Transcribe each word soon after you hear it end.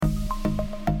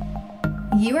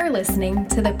You are listening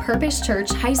to the Purpose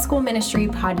Church High School Ministry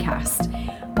podcast.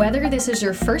 Whether this is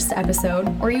your first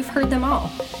episode or you've heard them all,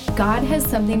 God has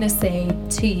something to say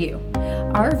to you.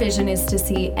 Our vision is to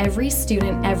see every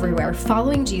student everywhere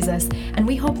following Jesus, and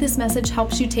we hope this message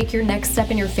helps you take your next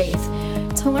step in your faith.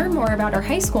 To learn more about our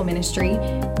high school ministry,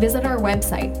 visit our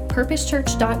website,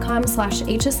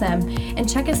 purposechurch.com/HSM,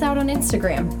 and check us out on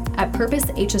Instagram at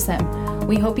PurposeHSM.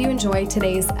 We hope you enjoy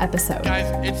today's episode. Guys,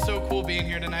 it's so cool being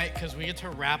here tonight because we get to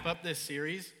wrap up this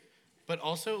series, but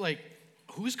also,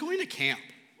 who's going to camp?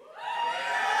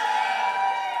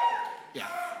 Yeah,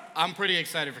 I'm pretty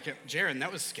excited for camp. Jaron,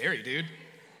 that was scary, dude.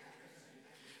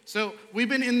 So we've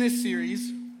been in this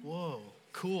series. Whoa,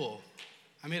 cool.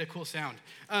 I made a cool sound.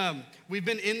 We've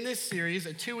been in this series,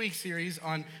 a 2-week series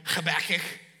on Habakkuk.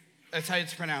 That's how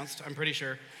it's pronounced, I'm pretty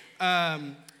sure.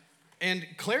 And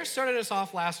Claire started us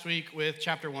off last week with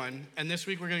chapter 1, and this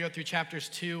week we're going to go through chapters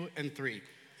 2 and 3.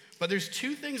 But there's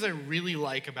 2 things I really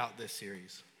like about this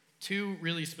series. 2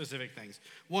 really specific things.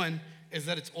 One is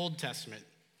that it's Old Testament.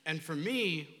 And for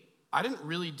me, I didn't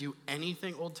really do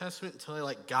anything Old Testament until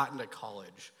I got into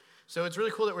college. So it's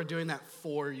really cool that we're doing that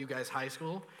for you guys high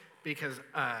school, because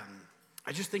I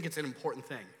just think it's an important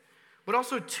thing. But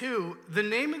also, 2, the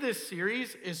name of this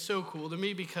series is so cool to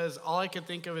me because all I can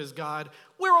think of is, God,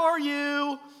 where are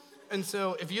you? And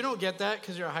so if you don't get that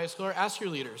because you're a high schooler, ask your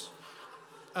leaders.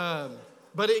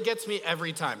 But it gets me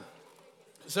every time.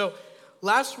 So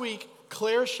last week,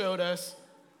 Claire showed us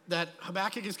that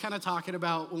Habakkuk is kind of talking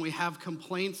about when we have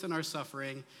complaints in our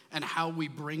suffering and how we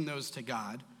bring those to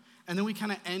God. And then we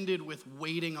kind of ended with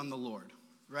waiting on the Lord,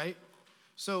 right?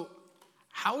 So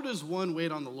how does one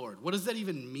wait on the Lord? What does that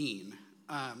even mean?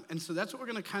 And so that's what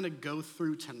we're going to kind of go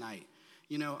through tonight.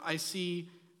 You know, I see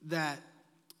that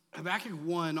Habakkuk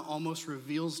 1 almost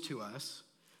reveals to us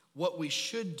what we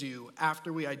should do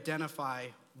after we identify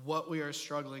what we are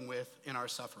struggling with in our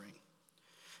suffering.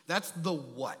 That's the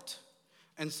what.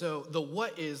 And so the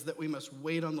what is that we must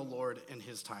wait on the Lord in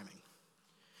his timing.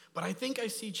 But I think I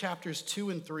see chapters 2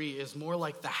 and 3 is more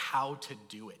like the how to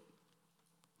do it.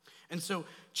 And so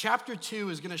chapter 2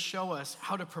 is going to show us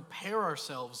how to prepare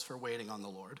ourselves for waiting on the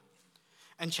Lord.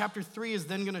 And chapter 3 is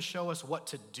then going to show us what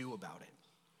to do about it.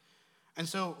 And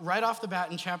so right off the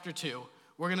bat in chapter 2,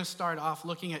 we're going to start off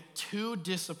looking at 2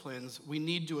 disciplines we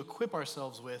need to equip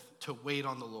ourselves with to wait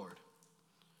on the Lord.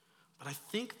 But I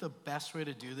think the best way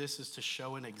to do this is to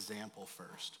show an example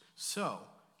first. So,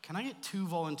 can I get 2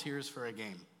 volunteers for a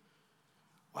game?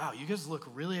 Wow, you guys look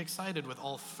really excited with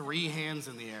all 3 hands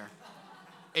in the air.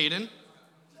 Aiden,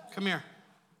 come here.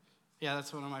 Yeah,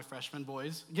 that's one of my freshman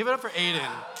boys. Give it up for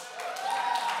Aiden.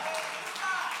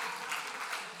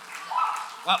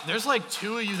 Wow, there's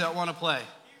 2 of you that want to play.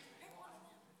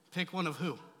 Pick one of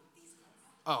who?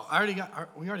 Oh,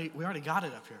 we already got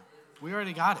it up here. We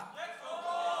already got it.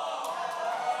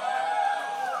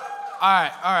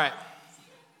 All right.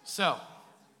 So,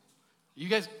 you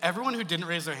guys, everyone who didn't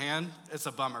raise their hand, it's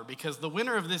a bummer because the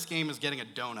winner of this game is getting a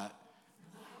donut.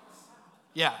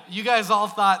 Yeah, you guys all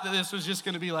thought that this was just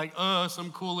going to be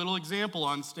some cool little example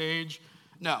on stage.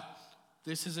 No,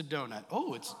 this is a donut.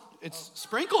 Oh, it's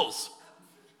sprinkles.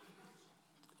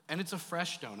 And it's a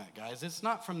fresh donut, guys. It's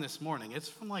not from this morning. It's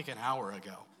from an hour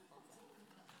ago.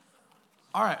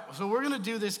 All right, so we're going to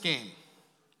do this game.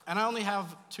 And I only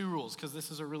have 2 rules because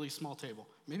this is a really small table.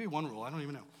 Maybe 1 rule, I don't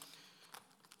even know.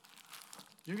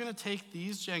 You're going to take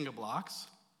these Jenga blocks,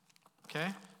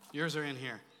 okay? Yours are in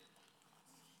here.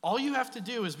 All you have to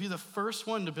do is be the first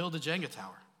one to build a Jenga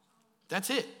tower. That's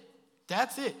it.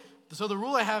 So the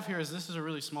rule I have here is this is a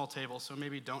really small table, so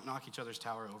maybe don't knock each other's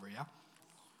tower over, yeah?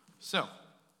 So,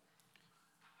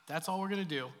 that's all we're going to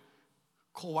do.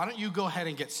 Cool, why don't you go ahead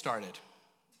and get started?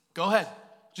 Go ahead.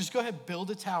 Just go ahead, build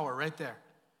a tower right there.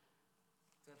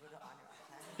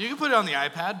 You can put it on the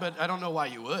iPad, but I don't know why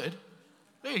you would.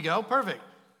 There you go, perfect.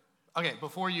 Okay,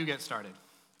 before you get started,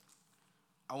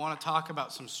 I want to talk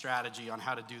about some strategy on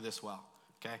how to do this well,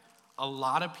 okay? A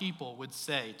lot of people would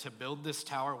say to build this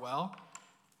tower well,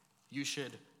 you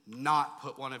should not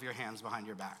put one of your hands behind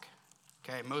your back,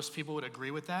 okay? Most people would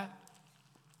agree with that.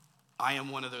 I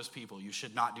am one of those people. You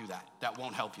should not do that. That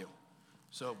won't help you.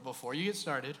 So before you get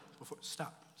started,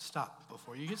 stop.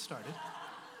 Before you get started,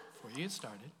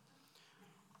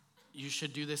 you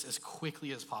should do this as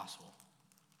quickly as possible.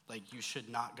 You should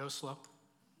not go slow.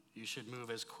 You should move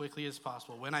as quickly as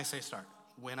possible. When I say start.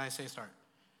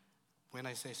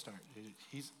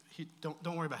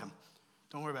 Don't worry about him.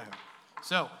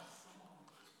 So,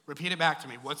 repeat it back to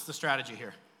me. What's the strategy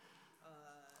here?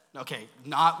 Okay,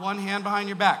 not one hand behind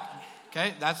your back.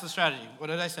 Okay, that's the strategy. What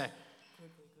did I say?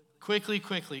 Quickly.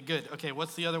 Good. Okay,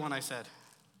 what's the other one I said?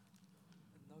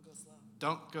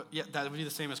 Don't go, yeah, that would be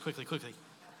the same as quickly.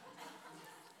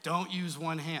 Don't use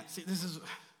one hand. See, this is,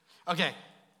 okay,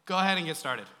 go ahead and get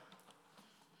started.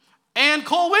 And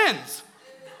Cole wins.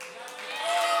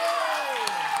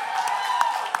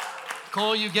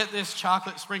 Cole, you get this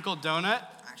chocolate sprinkled donut.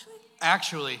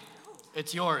 Actually,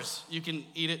 it's yours. You can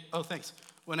eat it, oh, thanks,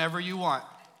 whenever you want.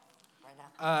 Right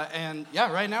now? And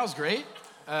yeah, right now is great.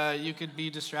 You could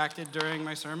be distracted during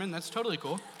my sermon. That's totally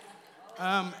cool.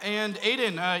 And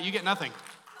Aiden, you get nothing.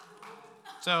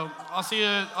 So I'll see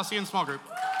you in small group.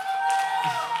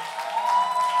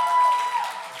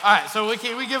 All right, so we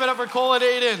give it up for Cole and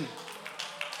Aiden.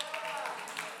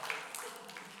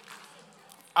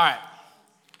 All right.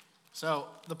 So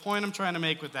the point I'm trying to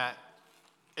make with that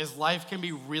is life can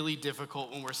be really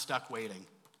difficult when we're stuck waiting,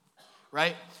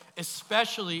 right?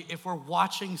 Especially if we're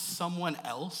watching someone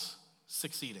else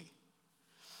succeeding.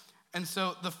 And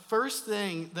so the first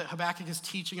thing that Habakkuk is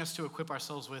teaching us to equip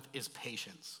ourselves with is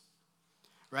patience,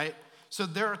 right? So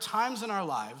there are times in our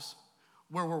lives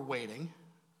where we're waiting,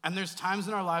 and there's times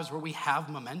in our lives where we have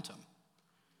momentum.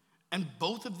 And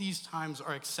both of these times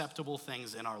are acceptable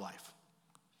things in our life.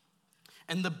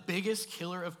 And the biggest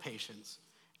killer of patience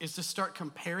is to start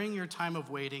comparing your time of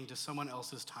waiting to someone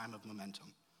else's time of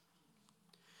momentum.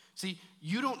 See,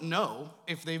 you don't know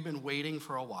if they've been waiting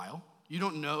for a while. You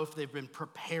don't know if they've been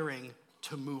preparing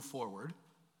to move forward.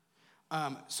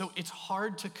 So it's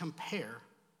hard to compare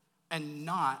and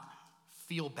not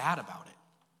feel bad about it.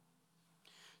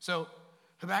 So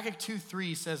Habakkuk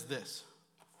 2:3 says this,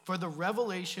 "For the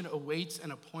revelation awaits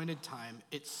an appointed time.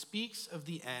 It speaks of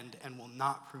the end and will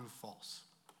not prove false."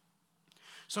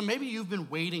 So maybe you've been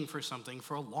waiting for something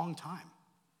for a long time.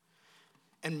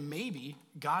 And maybe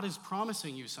God is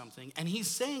promising you something and he's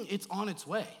saying it's on its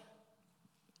way.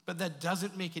 But that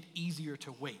doesn't make it easier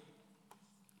to wait.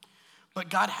 But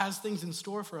God has things in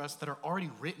store for us that are already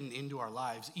written into our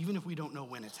lives, even if we don't know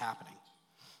when it's happening.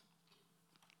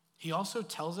 He also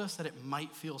tells us that it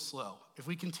might feel slow. If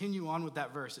we continue on with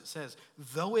that verse, it says,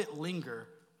 "Though it linger,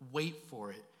 wait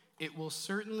for it. It will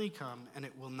certainly come and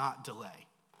it will not delay."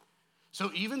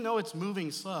 So even though it's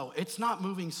moving slow, it's not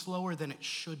moving slower than it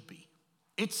should be.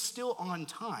 It's still on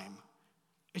time.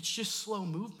 It's just slow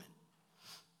movement.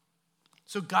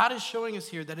 So God is showing us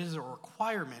here that it is a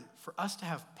requirement for us to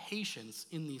have patience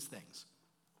in these things.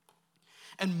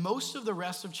 And most of the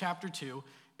rest of chapter 2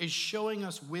 is showing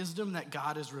us wisdom that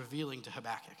God is revealing to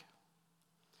Habakkuk.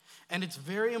 And it's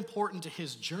very important to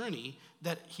his journey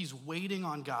that he's waiting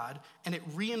on God, and it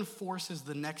reinforces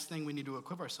the next thing we need to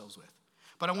equip ourselves with.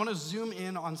 But I want to zoom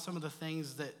in on some of the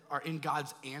things that are in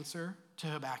God's answer to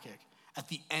Habakkuk at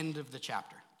the end of the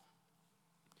chapter.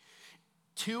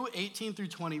 2:18 through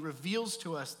 20 reveals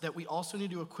to us that we also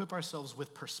need to equip ourselves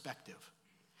with perspective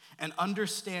and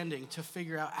understanding to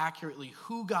figure out accurately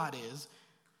who God is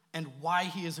and why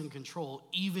he is in control,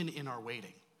 even in our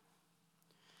waiting.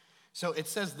 So it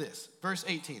says this, verse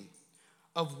 18,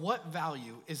 "Of what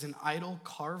value is an idol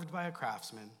carved by a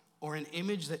craftsman or an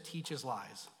image that teaches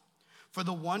lies? For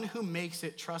the one who makes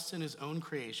it trusts in his own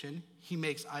creation. He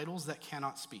makes idols that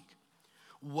cannot speak.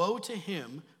 Woe to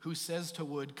him who says to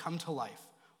wood, 'Come to life,'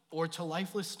 or to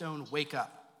lifeless stone, 'Wake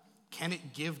up.' Can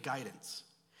it give guidance?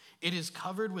 It is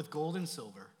covered with gold and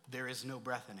silver. There is no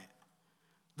breath in it.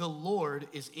 The Lord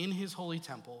is in his holy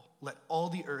temple. Let all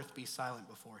the earth be silent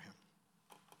before him."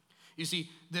 You see,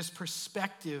 this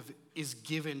perspective is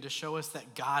given to show us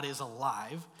that God is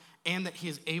alive and that he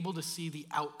is able to see the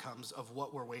outcomes of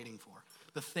what we're waiting for,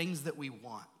 the things that we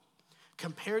want,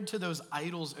 compared to those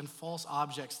idols and false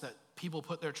objects that people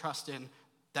put their trust in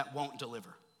that won't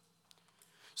deliver.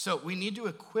 So we need to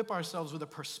equip ourselves with a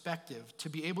perspective to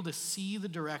be able to see the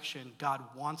direction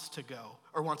God wants to go,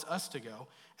 or wants us to go,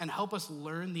 and help us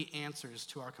learn the answers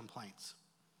to our complaints.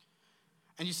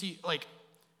 And you see, I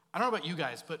don't know about you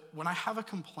guys, but when I have a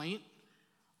complaint,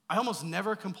 I almost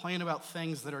never complain about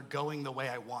things that are going the way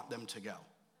I want them to go,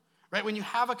 right? When you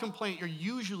have a complaint, you're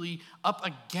usually up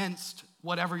against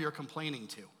whatever you're complaining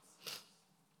to.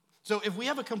 So if we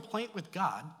have a complaint with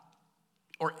God,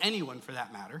 or anyone for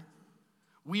that matter,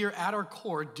 we are at our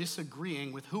core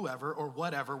disagreeing with whoever or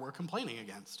whatever we're complaining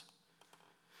against.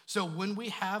 So when we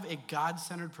have a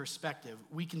God-centered perspective,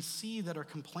 we can see that our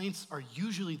complaints are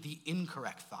usually the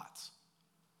incorrect thoughts.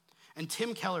 And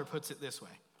Tim Keller puts it this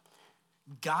way: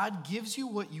 God gives you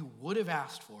what you would have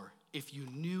asked for if you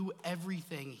knew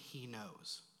everything he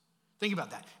knows. Think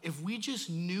about that. If we just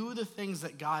knew the things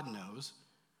that God knows,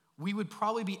 we would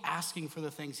probably be asking for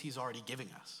the things he's already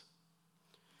giving us.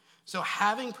 So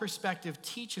having perspective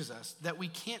teaches us that we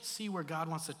can't see where God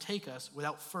wants to take us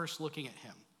without first looking at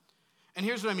him. And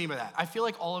here's what I mean by that. I feel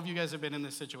like all of you guys have been in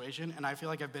this situation, and I feel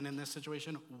like I've been in this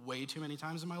situation way too many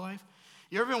times in my life.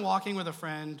 You ever been walking with a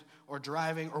friend or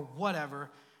driving or whatever,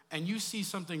 and you see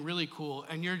something really cool,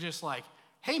 and you're just like,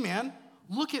 hey man,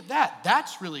 look at that.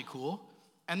 That's really cool.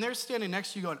 And they're standing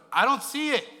next to you going, I don't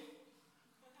see it.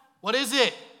 What is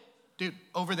it? Dude,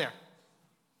 over there.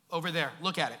 Over there.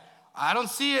 Look at it. I don't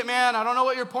see it, man. I don't know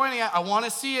what you're pointing at. I want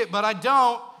to see it, but I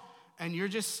don't. And you're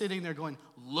just sitting there going,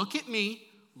 look at me.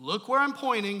 Look where I'm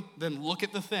pointing, then look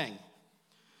at the thing.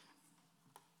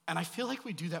 And I feel like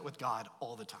we do that with God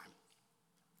all the time.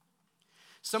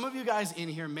 Some of you guys in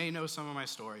here may know some of my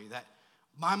story, that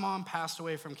my mom passed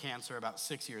away from cancer about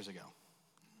 6 years ago.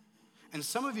 And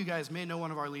some of you guys may know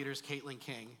one of our leaders, Caitlin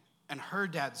King, and her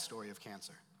dad's story of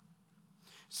cancer.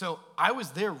 So I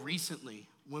was there recently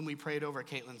when we prayed over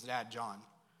Caitlin's dad, John.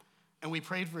 And we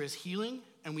prayed for his healing,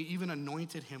 and we even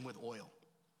anointed him with oil.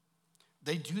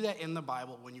 They do that in the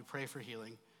Bible when you pray for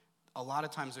healing. A lot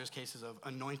of times there's cases of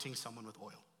anointing someone with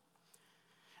oil.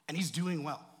 And he's doing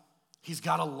well. He's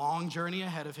got a long journey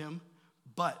ahead of him,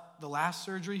 but the last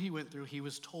surgery he went through, he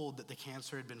was told that the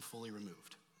cancer had been fully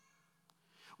removed,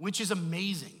 which is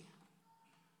amazing.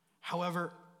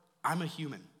 However, I'm a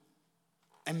human,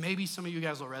 and maybe some of you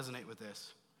guys will resonate with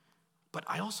this, but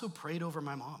I also prayed over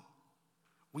my mom.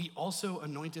 We also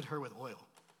anointed her with oil.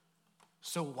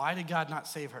 So why did God not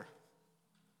save her?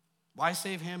 Why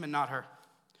save him and not her?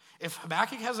 If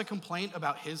Habakkuk has a complaint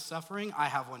about his suffering, I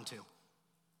have one too.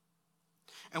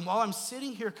 And while I'm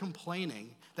sitting here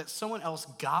complaining that someone else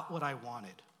got what I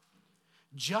wanted,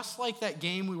 just like that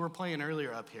game we were playing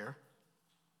earlier up here,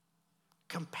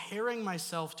 comparing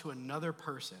myself to another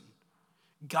person,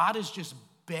 God is just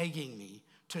begging me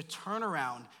to turn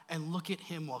around and look at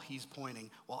him while he's pointing,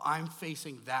 while I'm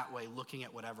facing that way, looking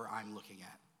at whatever I'm looking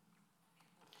at.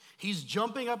 He's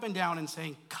jumping up and down and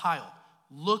saying, Kyle,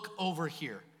 look over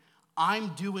here. I'm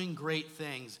doing great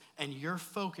things, and you're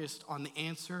focused on the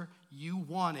answer you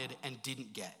wanted and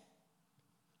didn't get.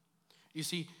 You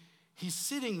see, he's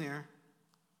sitting there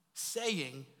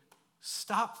saying,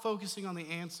 stop focusing on the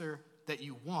answer that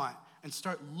you want and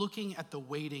start looking at the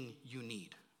waiting you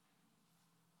need.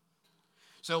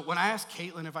 So when I asked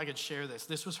Caitlin if I could share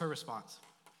this was her response.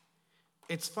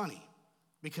 It's funny,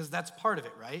 because that's part of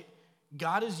it, right?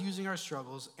 God is using our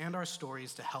struggles and our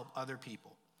stories to help other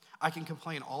people. I can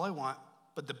complain all I want,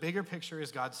 but the bigger picture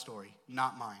is God's story,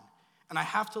 not mine. And I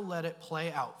have to let it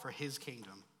play out for his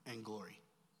kingdom and glory.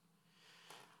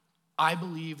 I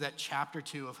believe that chapter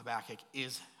 2 of Habakkuk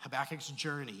is Habakkuk's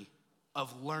journey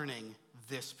of learning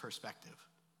this perspective.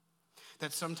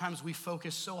 That sometimes we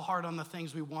focus so hard on the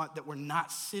things we want that we're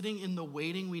not sitting in the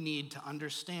waiting we need to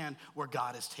understand where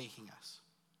God is taking us.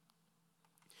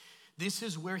 This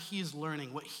is where he is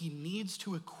learning what he needs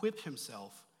to equip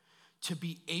himself to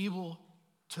be able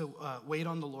to wait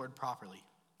on the Lord properly.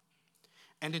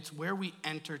 And it's where we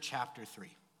enter chapter 3.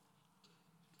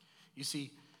 You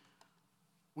see,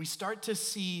 we start to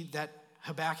see that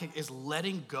Habakkuk is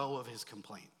letting go of his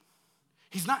complaint.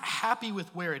 He's not happy with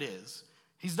where it is.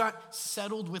 He's not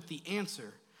settled with the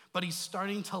answer, but he's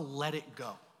starting to let it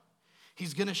go.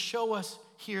 He's going to show us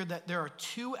here that there are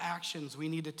 2 actions we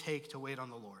need to take to wait on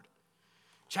the Lord.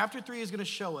 Chapter 3 is going to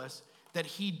show us that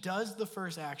he does the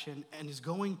first action and is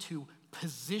going to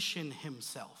position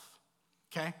himself,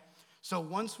 okay? So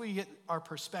once we get our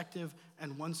perspective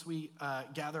and once we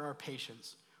gather our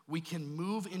patience, we can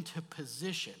move into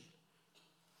position.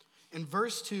 In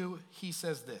verse 2, he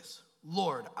says this,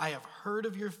 Lord, I have heard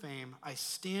of your fame. I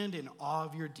stand in awe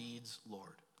of your deeds,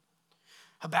 Lord.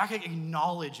 Habakkuk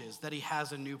acknowledges that he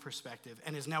has a new perspective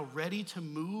and is now ready to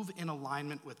move in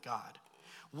alignment with God.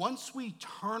 Once we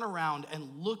turn around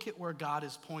and look at where God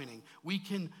is pointing, we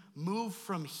can move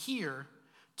from here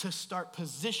to start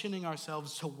positioning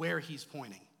ourselves to where he's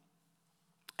pointing.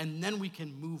 And then we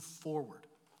can move forward.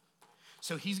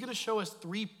 So he's going to show us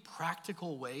 3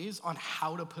 practical ways on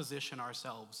how to position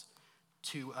ourselves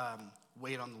to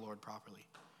wait on the Lord properly.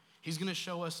 He's going to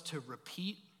show us to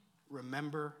repeat,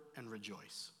 remember, and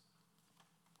rejoice.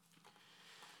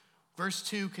 Verse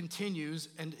 2 continues,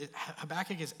 and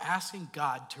Habakkuk is asking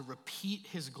God to repeat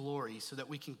his glory so that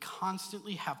we can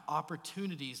constantly have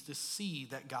opportunities to see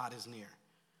that God is near.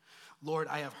 Lord,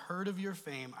 I have heard of your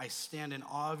fame. I stand in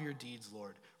awe of your deeds,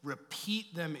 Lord.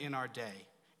 Repeat them in our day.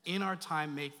 In our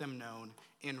time, make them known.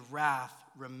 In wrath,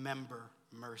 remember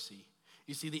mercy.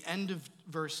 You see, the end of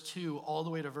verse 2 all the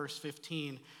way to verse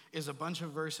 15 is a bunch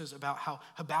of verses about how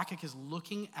Habakkuk is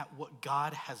looking at what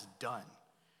God has done.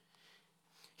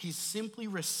 He's simply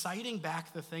reciting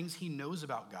back the things he knows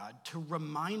about God to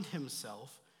remind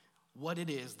himself what it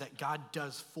is that God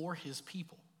does for his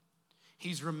people.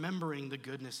 He's remembering the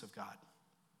goodness of God.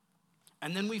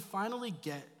 And then we finally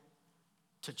get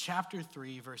to chapter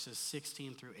 3, verses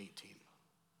 16 through 18.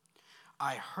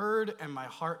 I heard and my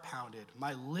heart pounded.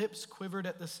 My lips quivered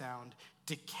at the sound.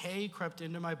 Decay crept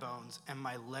into my bones and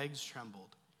my legs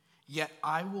trembled. Yet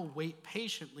I will wait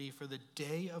patiently for the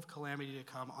day of calamity to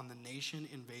come on the nation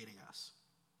invading us.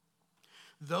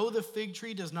 Though the fig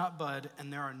tree does not bud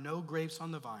and there are no grapes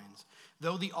on the vines,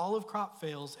 though the olive crop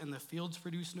fails and the fields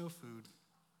produce no food,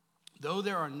 though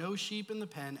there are no sheep in the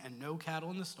pen and no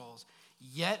cattle in the stalls,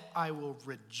 yet I will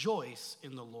rejoice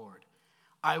in the Lord.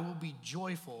 I will be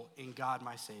joyful in God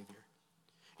my Savior.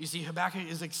 You see, Habakkuk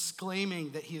is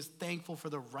exclaiming that he is thankful for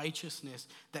the righteousness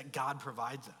that God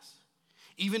provides us.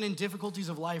 Even in difficulties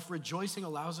of life, rejoicing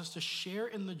allows us to share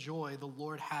in the joy the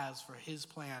Lord has for his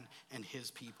plan and his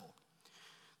people.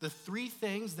 The three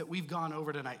things that we've gone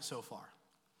over tonight so far,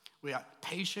 we got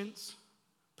patience,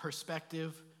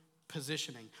 perspective,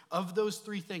 positioning. Of those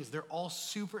three things, they're all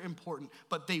super important,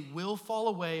 but they will fall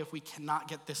away if we cannot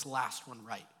get this last one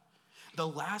right. The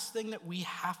last thing that we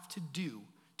have to do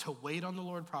to wait on the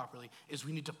Lord properly is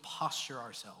we need to posture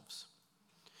ourselves.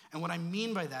 And what I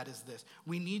mean by that is this: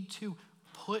 we need to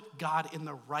put God in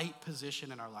the right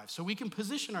position in our lives. So we can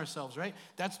position ourselves, right?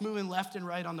 That's moving left and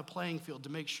right on the playing field to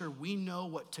make sure we know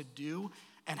what to do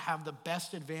and have the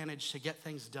best advantage to get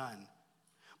things done.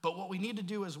 But what we need to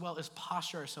do as well is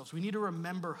posture ourselves. We need to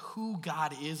remember who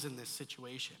God is in this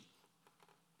situation.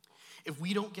 If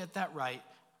we don't get that right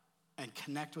and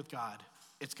connect with God,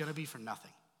 it's going to be for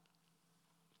nothing.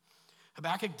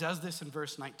 Habakkuk does this in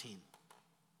verse 19.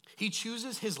 He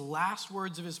chooses his last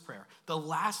words of his prayer. The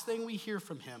last thing we hear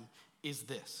from him is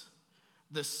this: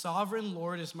 the sovereign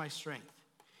Lord is my strength.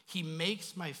 He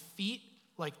makes my feet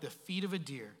like the feet of a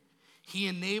deer. He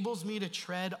enables me to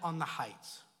tread on the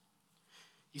heights.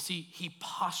 You see, he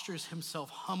postures himself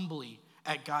humbly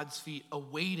at God's feet,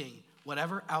 awaiting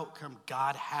whatever outcome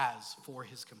God has for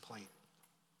his complaint.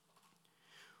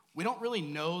 We don't really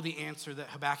know the answer that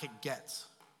Habakkuk gets.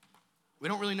 We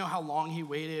don't really know how long he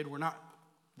waited. We're not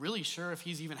really sure if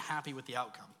he's even happy with the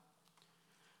outcome.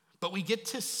 But we get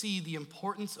to see the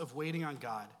importance of waiting on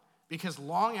God, because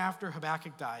long after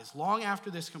Habakkuk dies, long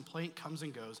after this complaint comes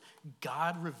and goes,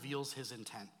 God reveals his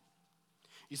intent.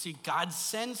 You see, God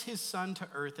sends his son to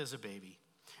earth as a baby,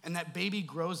 and that baby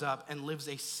grows up and lives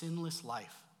a sinless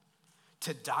life,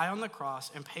 to die on the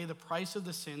cross and pay the price of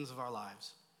the sins of our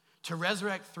lives, to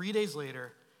resurrect 3 days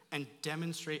later and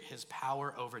demonstrate his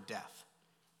power over death.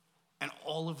 And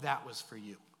all of that was for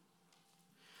you.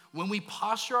 When we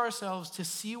posture ourselves to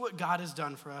see what God has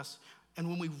done for us, and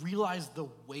when we realize the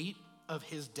weight of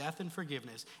his death and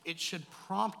forgiveness, it should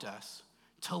prompt us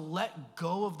to let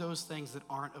go of those things that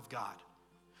aren't of God.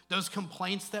 Those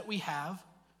complaints that we have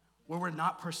where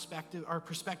our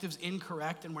perspective's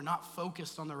incorrect and we're not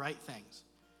focused on the right things.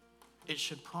 It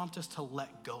should prompt us to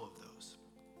let go of those.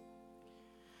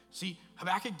 See,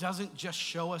 Habakkuk doesn't just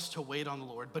show us to wait on the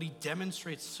Lord, but he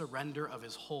demonstrates surrender of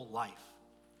his whole life.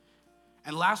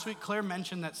 And last week, Claire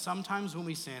mentioned that sometimes when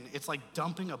we sin, it's like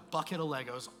dumping a bucket of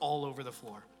Legos all over the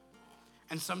floor.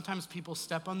 And sometimes people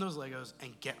step on those Legos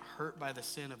and get hurt by the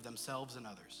sin of themselves and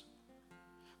others.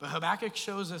 But Habakkuk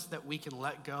shows us that we can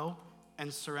let go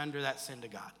and surrender that sin to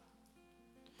God.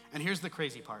 And here's the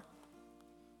crazy part.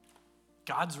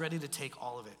 God's ready to take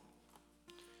all of it.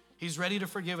 He's ready to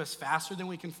forgive us faster than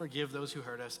we can forgive those who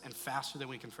hurt us and faster than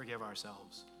we can forgive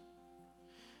ourselves.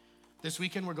 This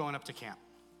weekend, we're going up to camp.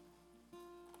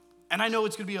 And I know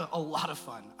it's going to be a lot of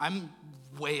fun. I'm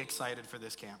way excited for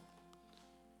this camp.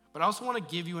 But I also want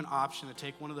to give you an option to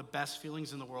take one of the best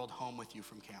feelings in the world home with you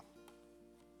from camp.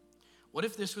 What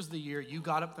if this was the year you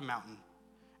got up the mountain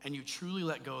and you truly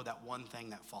let go of that one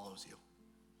thing that follows you?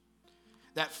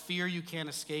 That fear you can't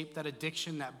escape, that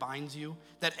addiction that binds you,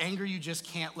 that anger you just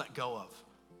can't let go of.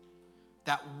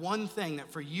 That one thing that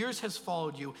for years has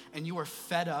followed you and you are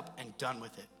fed up and done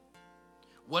with it.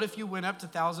 What if you went up to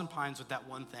Thousand Pines with that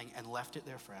one thing and left it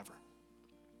there forever?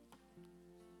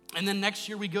 And then next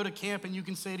year we go to camp and you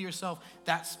can say to yourself,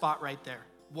 that spot right there,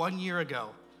 1 year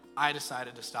ago, I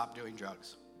decided to stop doing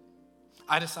drugs.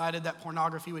 I decided that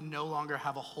pornography would no longer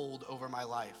have a hold over my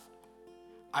life.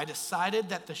 I decided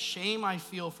that the shame I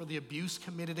feel for the abuse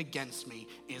committed against me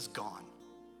is gone.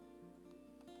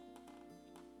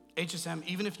 HSM,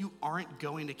 even if you aren't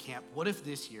going to camp, what if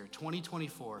this year,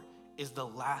 2024, is the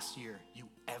last year you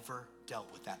ever dealt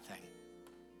with that thing?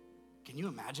 Can you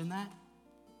imagine that?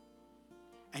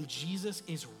 And Jesus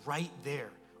is right there,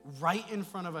 right in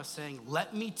front of us saying,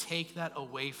 let me take that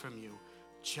away from you.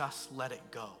 Just let it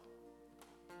go.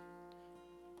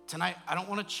 Tonight, I don't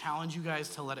want to challenge you guys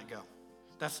to let it go.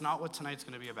 That's not what tonight's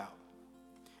going to be about.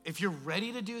 If you're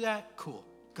ready to do that, cool,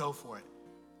 go for it.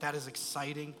 That is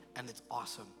exciting and it's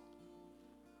awesome.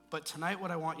 But tonight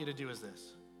what I want you to do is this.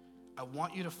 I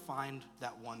want you to find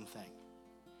that one thing.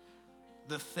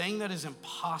 The thing that is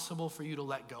impossible for you to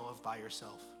let go of by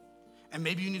yourself. And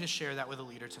maybe you need to share that with a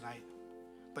leader tonight.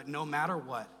 But no matter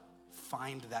what,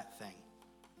 find that thing.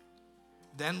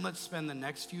 Then let's spend the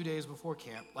next few days before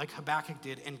camp, like Habakkuk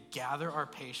did, and gather our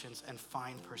patience and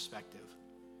find perspective.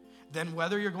 Then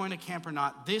whether you're going to camp or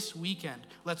not, this weekend,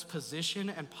 let's position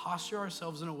and posture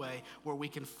ourselves in a way where we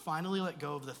can finally let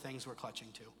go of the things we're clutching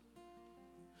to.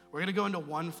 We're gonna go into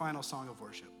one final song of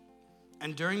worship.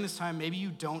 And during this time, maybe you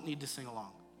don't need to sing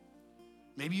along.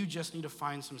 Maybe you just need to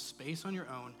find some space on your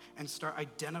own and start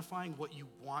identifying what you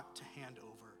want to hand over.